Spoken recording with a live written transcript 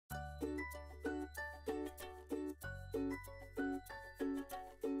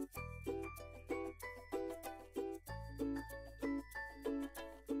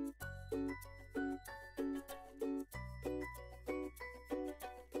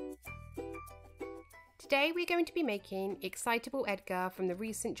Today we're going to be making Excitable Edgar from the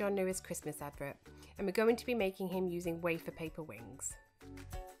recent John Lewis Christmas advert, and we're going to be making him using wafer paper wings.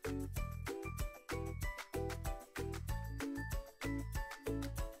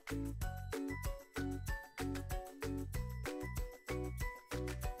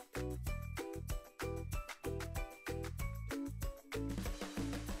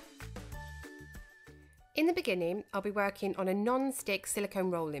 In the beginning, I'll be working on a non-stick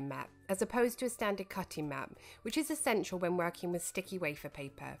silicone rolling mat, as opposed to a standard cutting mat, which is essential when working with sticky wafer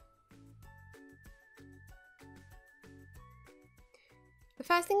paper. The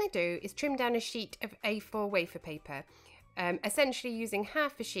first thing I do is trim down a sheet of A4 wafer paper. Essentially using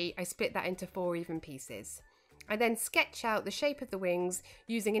half a sheet, I split that into 4 even pieces. I then sketch out the shape of the wings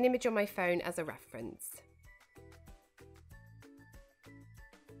using an image on my phone as a reference.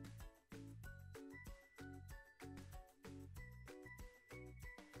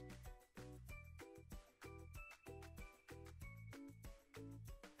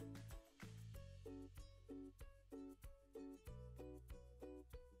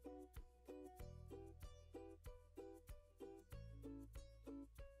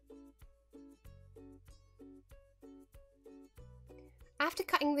 After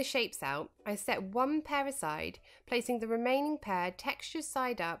cutting the shapes out, I set one pair aside, placing the remaining pair textured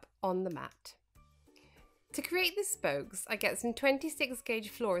side up on the mat. To create the spokes, I get some 26 gauge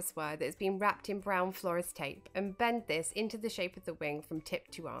florist wire that has been wrapped in brown florist tape and bend this into the shape of the wing from tip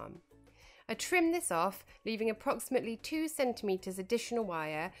to arm. I trim this off, leaving approximately 2 centimeters additional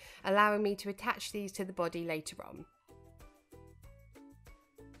wire, allowing me to attach these to the body later on.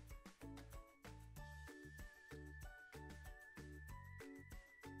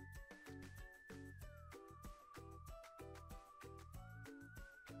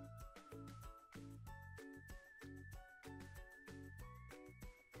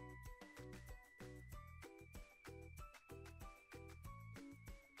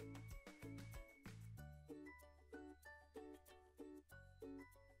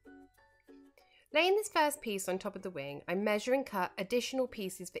 Laying this first piece on top of the wing, I measure and cut additional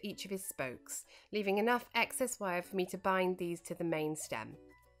pieces for each of his spokes, leaving enough excess wire for me to bind these to the main stem.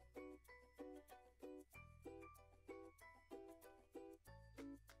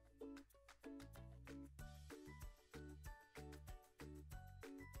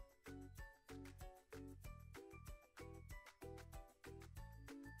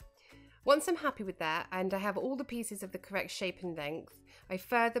 Once I'm happy with that and I have all the pieces of the correct shape and length, I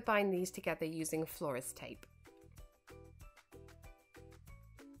further bind these together using florist tape.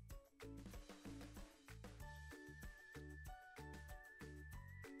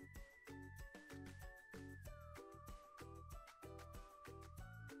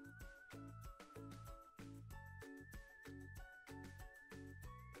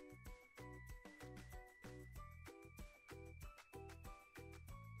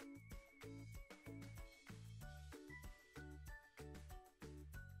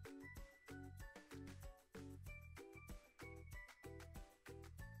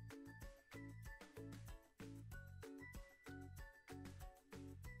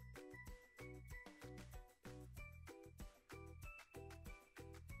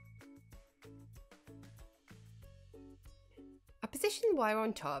 I position the wire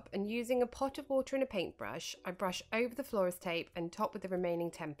on top and using a pot of water and a paintbrush, I brush over the florist tape and top with the remaining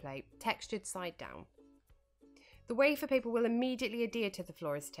template, textured side down. The wafer paper will immediately adhere to the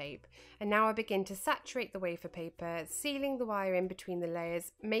florist tape, and now I begin to saturate the wafer paper, sealing the wire in between the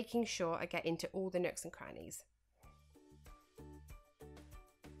layers, making sure I get into all the nooks and crannies.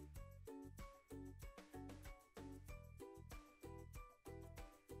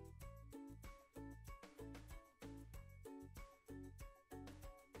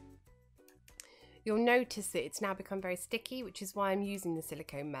 You'll notice that it's now become very sticky, which is why I'm using the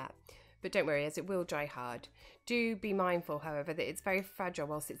silicone mat. But don't worry, as it will dry hard. Do be mindful, however, that it's very fragile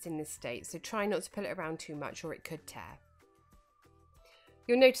whilst it's in this state, so try not to pull it around too much or it could tear.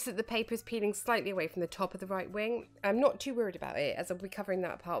 You'll notice that the paper is peeling slightly away from the top of the right wing. I'm not too worried about it, as I'll be covering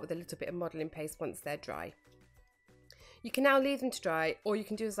that apart with a little bit of modelling paste once they're dry. You can now leave them to dry, or you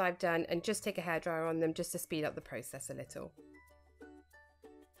can do as I've done and just take a hairdryer on them just to speed up the process a little.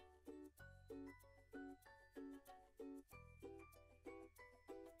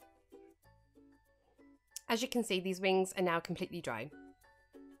 As you can see, these wings are now completely dry.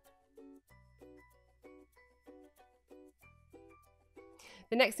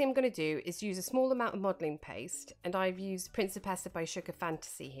 The next thing I'm going to do is use a small amount of modelling paste, and I've used Principessa by Sugar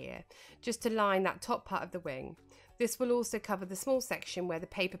Fantasy here, just to line that top part of the wing. This will also cover the small section where the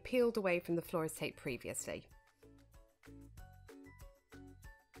paper peeled away from the florist tape previously.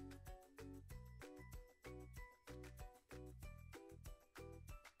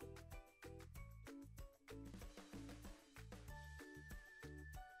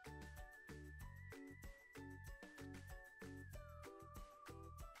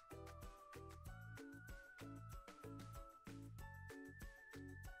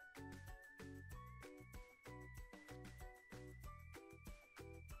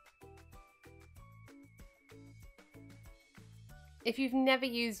 If you've never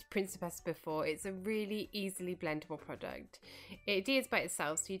used Principessa before, it's a really easily blendable product. It adheres by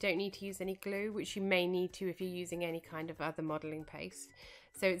itself, so you don't need to use any glue, which you may need to if you're using any kind of other modelling paste.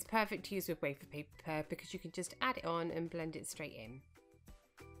 So it's perfect to use with wafer paper because you can just add it on and blend it straight in.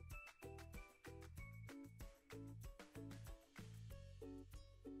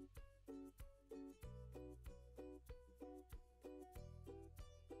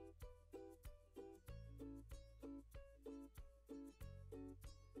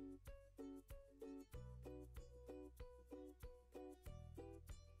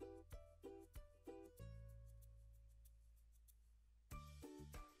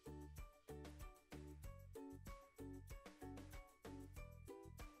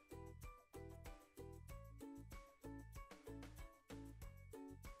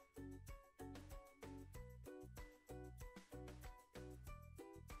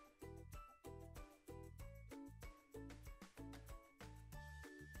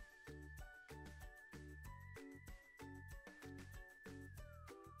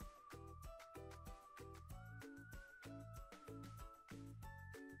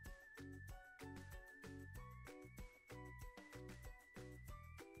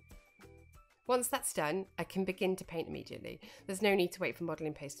 Once that's done, I can begin to paint immediately. There's no need to wait for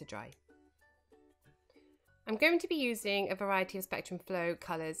modelling paste to dry. I'm going to be using a variety of Spectrum Flow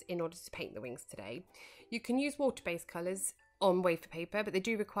colours in order to paint the wings today. You can use water-based colours on wafer paper, but they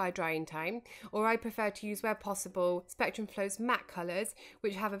do require drying time, or I prefer to use, where possible, Spectrum Flow's matte colours,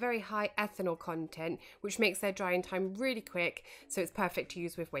 which have a very high ethanol content, which makes their drying time really quick, so it's perfect to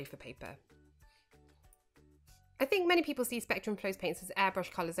use with wafer paper. I think many people see Spectrum Flow's paints as airbrush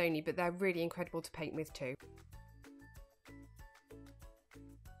colours only, but they're really incredible to paint with too.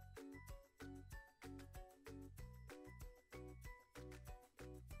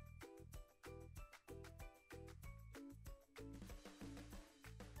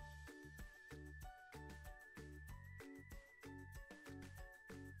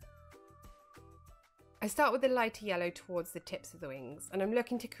 I start with a lighter yellow towards the tips of the wings, and I'm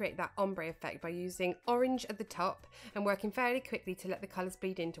looking to create that ombre effect by using orange at the top and working fairly quickly to let the colours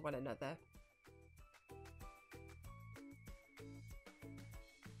bleed into one another.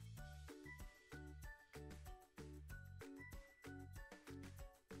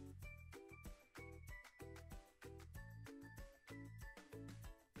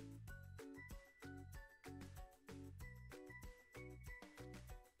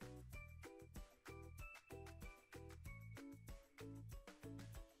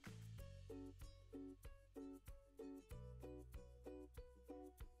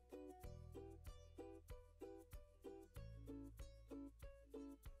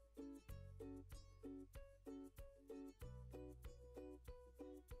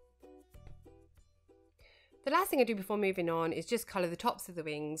 The last thing I do before moving on is just colour the tops of the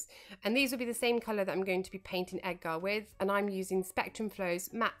wings, and these will be the same colour that I'm going to be painting Edgar with, and I'm using Spectrum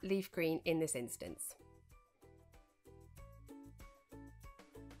Flow's matte leaf green in this instance.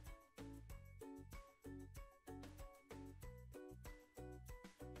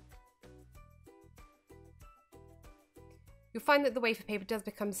 You'll find that the wafer paper does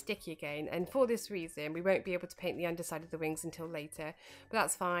become sticky again, and for this reason we won't be able to paint the underside of the wings until later, but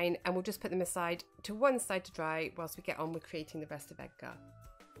that's fine, and we'll just put them aside to one side to dry whilst we get on with creating the rest of Edgar.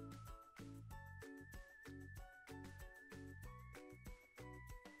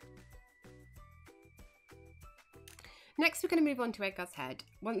 Next we're going to move on to Edgar's head.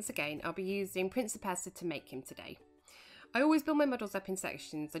 Once again I'll be using Principessa to make him today. I always build my models up in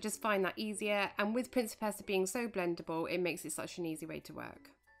sections, I just find that easier, and with Principessa being so blendable, it makes it such an easy way to work.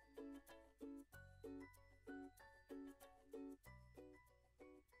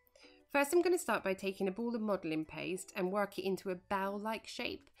 First I'm going to start by taking a ball of modelling paste and work it into a bell-like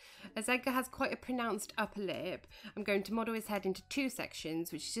shape. As Edgar has quite a pronounced upper lip, I'm going to model his head into two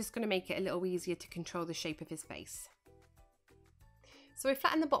sections, which is just going to make it a little easier to control the shape of his face. So I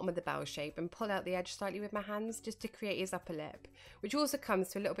flatten the bottom of the bell shape and pull out the edge slightly with my hands just to create his upper lip, which also comes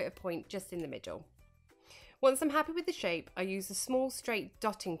to a little bit of point just in the middle. Once I'm happy with the shape, I use a small straight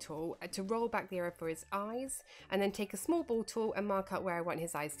dotting tool to roll back the area for his eyes, and then take a small ball tool and mark out where I want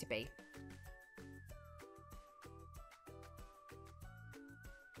his eyes to be.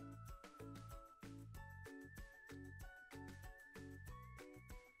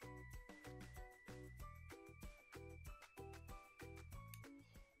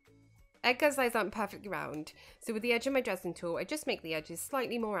 Edgar's eyes aren't perfectly round, so with the edge of my dredging tool I just make the edges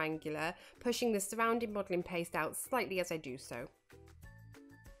slightly more angular, pushing the surrounding modelling paste out slightly as I do so.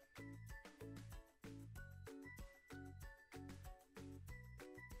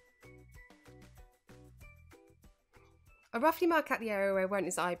 I roughly mark out the area where I want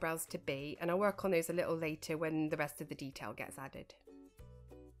his eyebrows to be, and I'll work on those a little later when the rest of the detail gets added.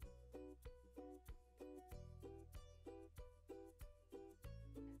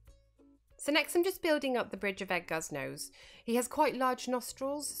 So next I'm just building up the bridge of Edgar's nose. He has quite large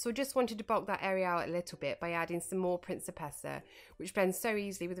nostrils, so I just wanted to bulk that area out a little bit by adding some more Principessa, which blends so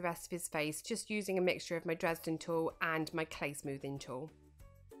easily with the rest of his face, just using a mixture of my Dresden tool and my clay smoothing tool.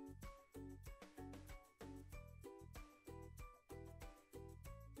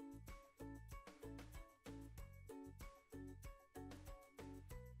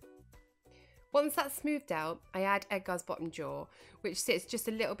 Once that's smoothed out, I add Edgar's bottom jaw, which sits just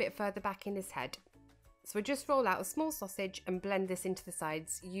a little bit further back in his head. So I just roll out a small sausage and blend this into the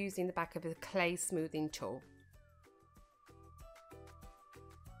sides using the back of a clay smoothing tool.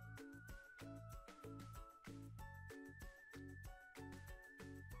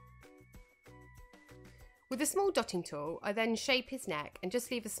 With a small dotting tool, I then shape his neck and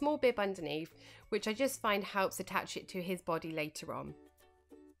just leave a small bib underneath, which I just find helps attach it to his body later on.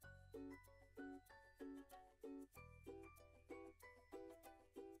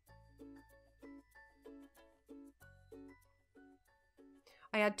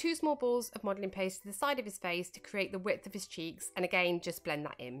 I add 2 small balls of modelling paste to the side of his face to create the width of his cheeks, and again just blend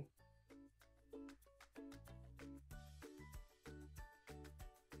that in.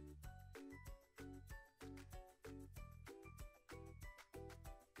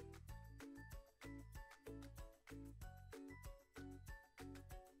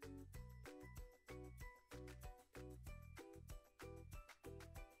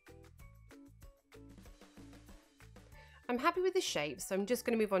 I'm happy with the shape, so I'm just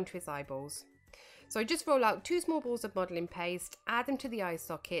going to move on to his eyeballs. So I just roll out 2 small balls of modelling paste, add them to the eye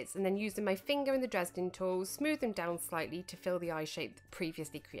sockets, and then using my finger and the Dresden tool, smooth them down slightly to fill the eye shape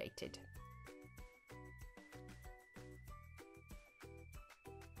previously created.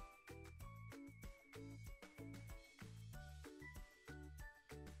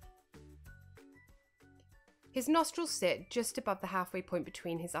 His nostrils sit just above the halfway point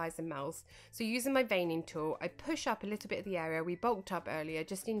between his eyes and mouth, so using my veining tool, I push up a little bit of the area we bulked up earlier,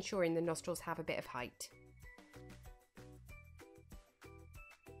 just ensuring the nostrils have a bit of height.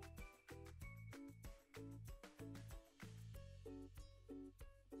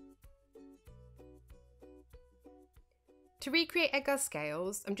 To recreate Edgar's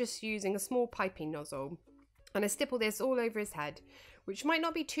scales, I'm just using a small piping nozzle, and I stipple this all over his head, which might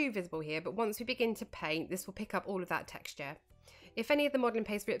not be too visible here, but once we begin to paint, this will pick up all of that texture. If any of the modelling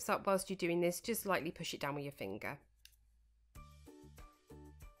paste rips up whilst you're doing this, just lightly push it down with your finger.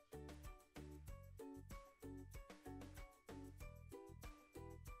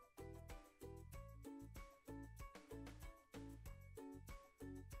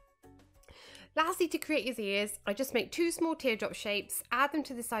 Lastly, to create his ears, I just make 2 small teardrop shapes, add them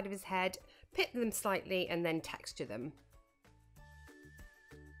to the side of his head, pit them slightly, and then texture them.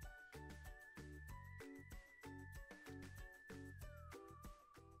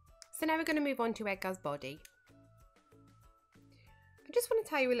 So now we're going to move on to Edgar's body. I just want to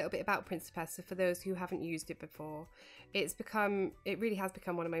tell you a little bit about Principessa for those who haven't used it before. It really has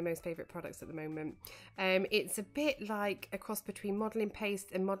become one of my most favourite products at the moment. It's a bit like a cross between modelling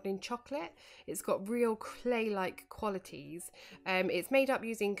paste and modelling chocolate. It's got real clay-like qualities. It's made up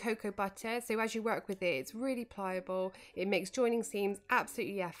using cocoa butter, so as you work with it, it's really pliable. It makes joining seams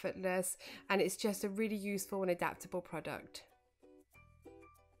absolutely effortless, and it's just a really useful and adaptable product.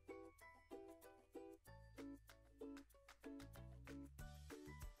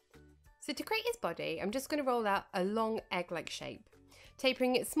 So to create his body, I'm just going to roll out a long egg-like shape,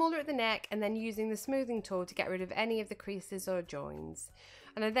 tapering it smaller at the neck and then using the smoothing tool to get rid of any of the creases or joins.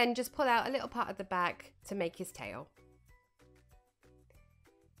 And I then just pull out a little part of the back to make his tail.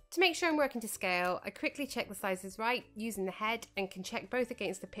 To make sure I'm working to scale, I quickly check the size is right using the head and can check both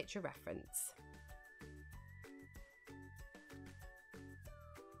against the picture reference.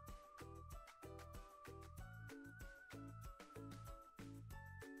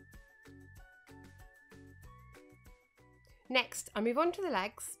 Next, I move on to the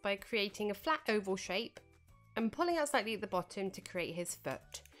legs by creating a flat oval shape and pulling out slightly at the bottom to create his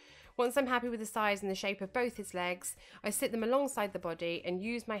foot. Once I'm happy with the size and the shape of both his legs, I sit them alongside the body and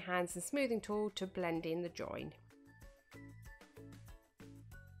use my hands and smoothing tool to blend in the join.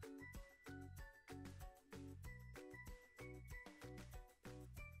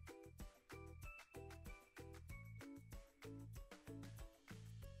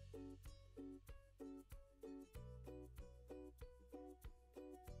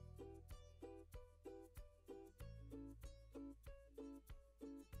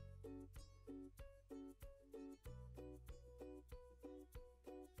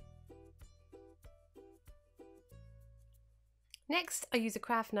 Next, I use a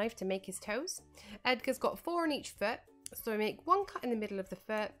craft knife to make his toes. Edgar's got 4 on each foot, so I make 1 cut in the middle of the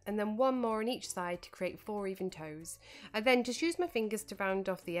foot and then 1 more on each side to create 4 even toes. I then just use my fingers to round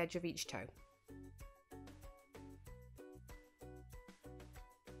off the edge of each toe.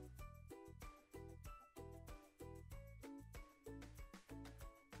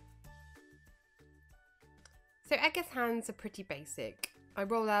 So Edgar's hands are pretty basic. I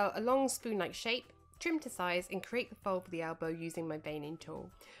roll out a long spoon-like shape, trim to size and create the fold for the elbow using my veining tool.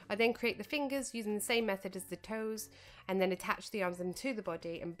 I then create the fingers using the same method as the toes and then attach the arms into the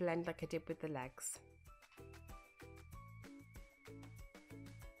body and blend like I did with the legs.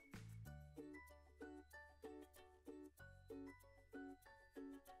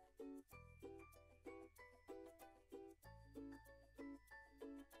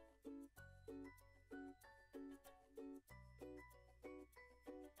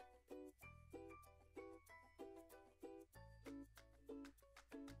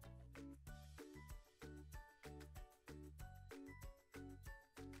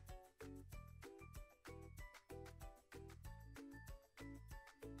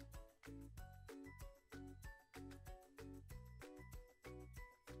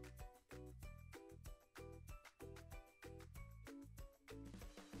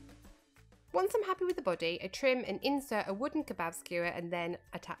 Once I'm happy with the body, I trim and insert a wooden kebab skewer and then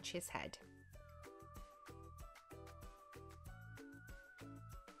attach his head.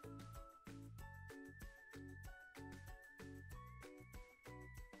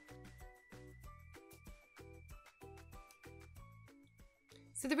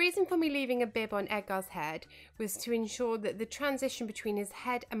 So the reason for me leaving a bib on Edgar's head was to ensure that the transition between his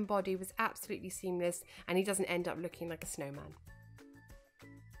head and body was absolutely seamless and he doesn't end up looking like a snowman.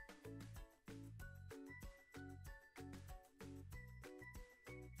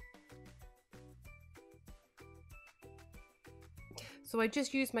 So I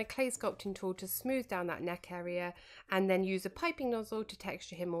just use my clay sculpting tool to smooth down that neck area and then use a piping nozzle to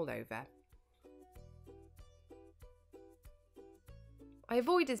texture him all over. I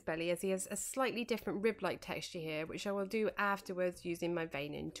avoid his belly as he has a slightly different rib-like texture here, which I will do afterwards using my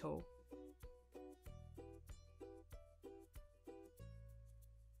veining tool.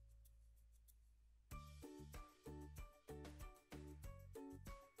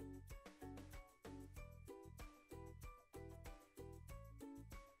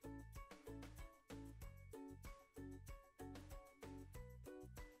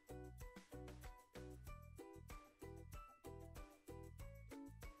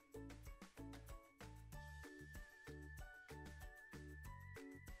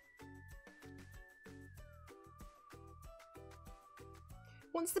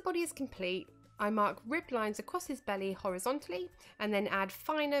 Once the body is complete, I mark ribbed lines across his belly horizontally and then add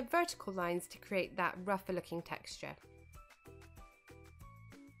finer vertical lines to create that rougher looking texture.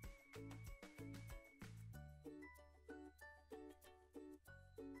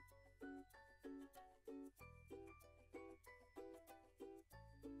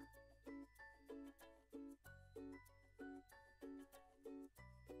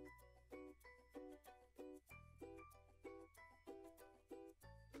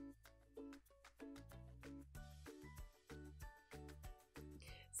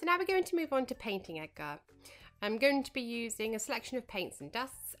 So now we're going to move on to painting Edgar. I'm going to be using a selection of paints and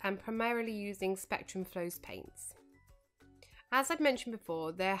dusts and primarily using Spectrum Flows paints. As I've mentioned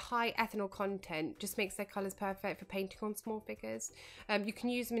before, their high ethanol content just makes their colours perfect for painting on small figures. You can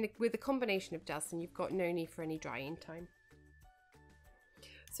use them with a combination of dusts and you've got no need for any drying time.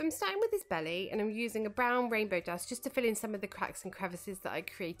 So I'm starting with his belly and I'm using a brown rainbow dust just to fill in some of the cracks and crevices that I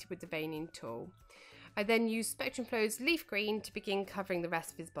created with the veining tool. I then use Spectrum Flow's leaf green to begin covering the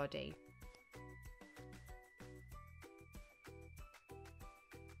rest of his body.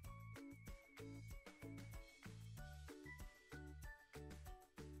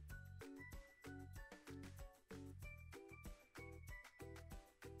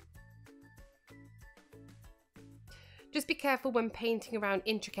 Just be careful when painting around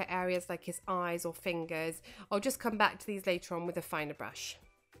intricate areas like his eyes or fingers. I'll just come back to these later on with a finer brush.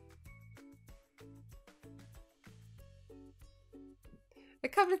 A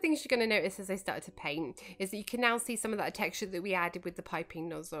couple of things you're going to notice as I started to paint is that you can now see some of that texture that we added with the piping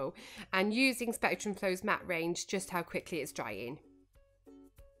nozzle, and using Spectrum Flow's matte range, just how quickly it's drying.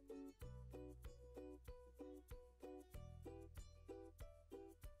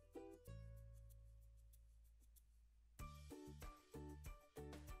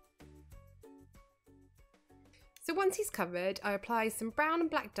 So once he's covered, I apply some brown and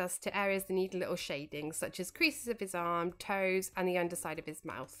black dust to areas that need a little shading, such as creases of his arm, toes, and the underside of his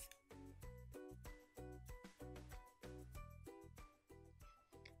mouth.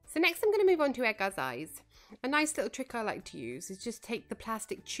 So next I'm going to move on to Edgar's eyes. A nice little trick I like to use is just take the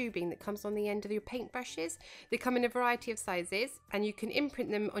plastic tubing that comes on the end of your paint brushes. They come in a variety of sizes and you can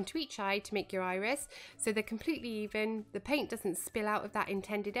imprint them onto each eye to make your iris so they're completely even, the paint doesn't spill out of that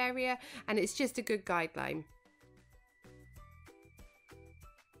intended area, and it's just a good guideline.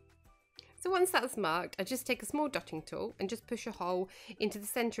 So once that's marked, I just take a small dotting tool and just push a hole into the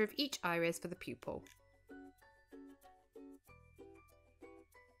centre of each iris for the pupil.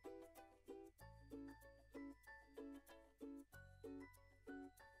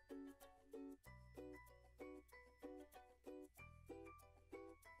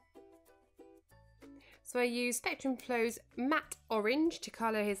 So I use Spectrum Flow's matte orange to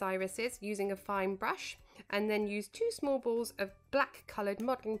colour his irises using a fine brush, and then use 2 small balls of black coloured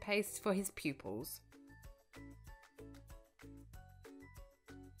modelling paste for his pupils.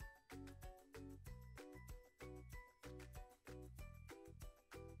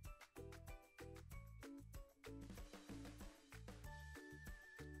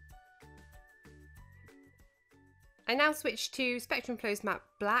 I now switch to Spectrum Flow's matte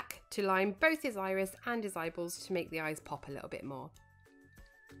black to line both his iris and his eyeballs to make the eyes pop a little bit more.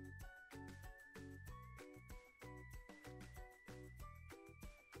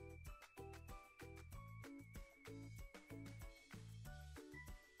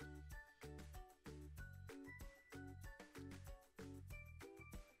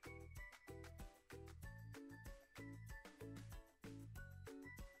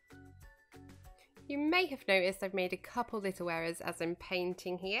 You may have noticed I've made a couple little errors as I'm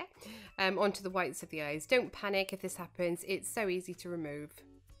painting here onto the whites of the eyes. Don't panic if this happens, it's so easy to remove.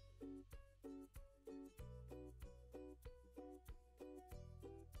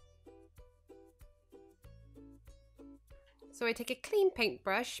 So I take a clean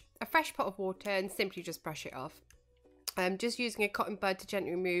paintbrush, a fresh pot of water, and simply just brush it off. Just using a cotton bud to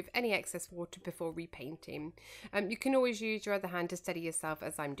gently remove any excess water before repainting. You can always use your other hand to steady yourself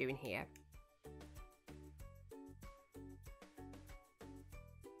as I'm doing here.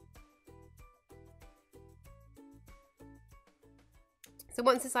 So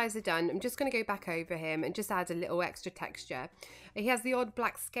once his eyes are done, I'm just going to go back over him and just add a little extra texture. He has the odd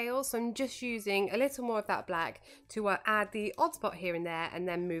black scale, so I'm just using a little more of that black to add the odd spot here and there, and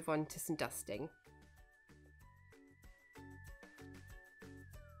then move on to some dusting.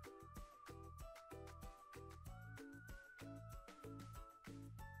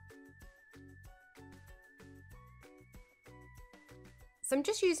 So I'm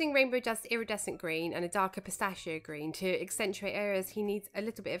just using Rainbow Dust Iridescent Green and a darker Pistachio Green to accentuate areas he needs a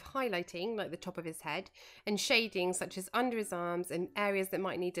little bit of highlighting, like the top of his head, and shading such as under his arms and areas that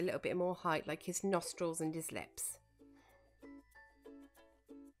might need a little bit more height, like his nostrils and his lips.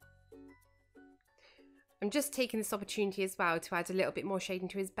 I'm just taking this opportunity as well to add a little bit more shading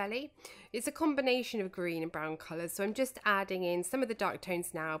to his belly. It's a combination of green and brown colours, so I'm just adding in some of the dark tones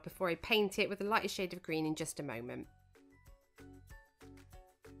now before I paint it with a lighter shade of green in just a moment.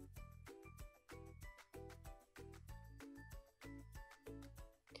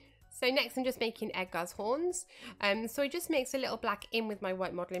 So next I'm just making Edgar's horns. So I just mix a little black in with my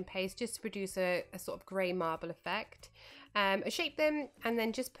white modelling paste just to produce a sort of grey marble effect. I shape them and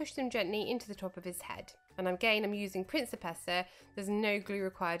then just push them gently into the top of his head. And again, I'm using Principessa. There's no glue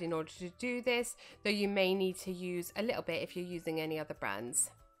required in order to do this, though you may need to use a little bit if you're using any other brands.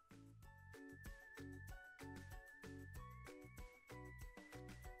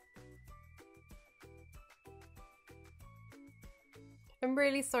 I'm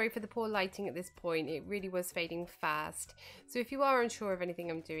really sorry for the poor lighting at this point, it really was fading fast. So if you are unsure of anything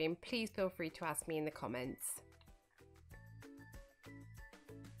I'm doing, please feel free to ask me in the comments.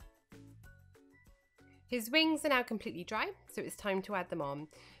 His wings are now completely dry, so it's time to add them on.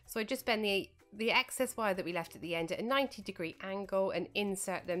 So I just bend the excess wire that we left at the end at a 90-degree angle and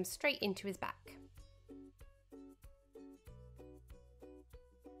insert them straight into his back.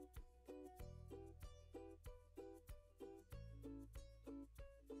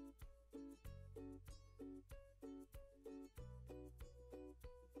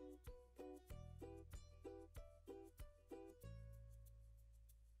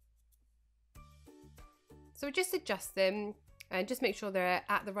 So just adjust them and just make sure they're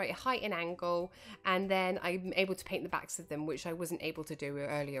at the right height and angle, and then I'm able to paint the backs of them, which I wasn't able to do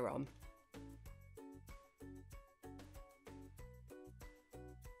earlier on.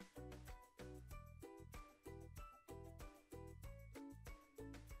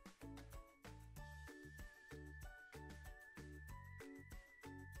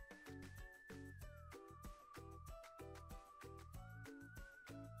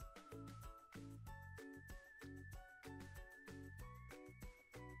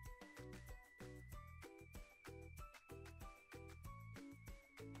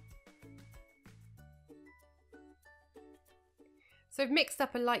 So I've mixed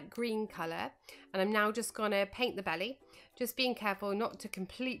up a light green colour and I'm now just going to paint the belly, just being careful not to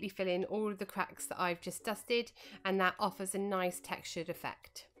completely fill in all of the cracks that I've just dusted, and that offers a nice textured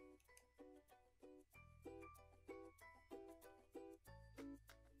effect.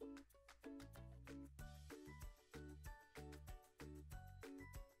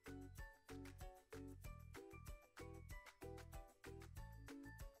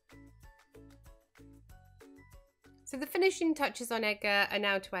 So the finishing touches on Edgar are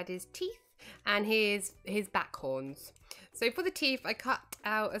now to add his teeth and his back horns. So for the teeth, I cut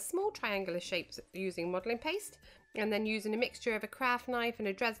out a small triangular shape using modelling paste, and then using a mixture of a craft knife and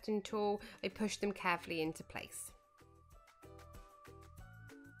a Dresden tool, I pushed them carefully into place.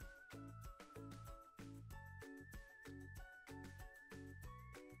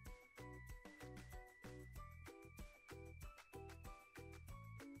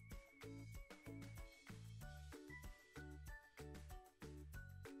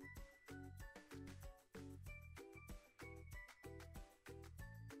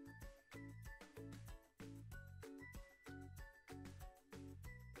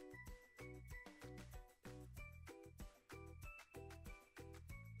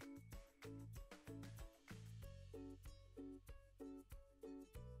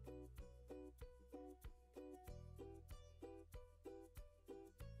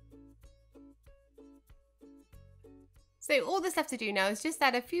 So all that's left to do now is just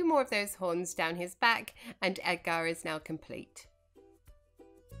add a few more of those horns down his back, and Edgar is now complete.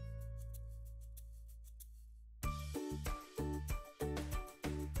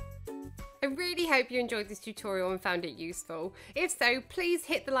 I really hope you enjoyed this tutorial and found it useful. If so, please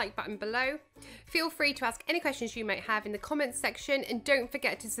hit the like button below. Feel free to ask any questions you might have in the comments section, and don't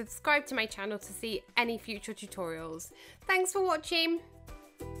forget to subscribe to my channel to see any future tutorials. Thanks for watching.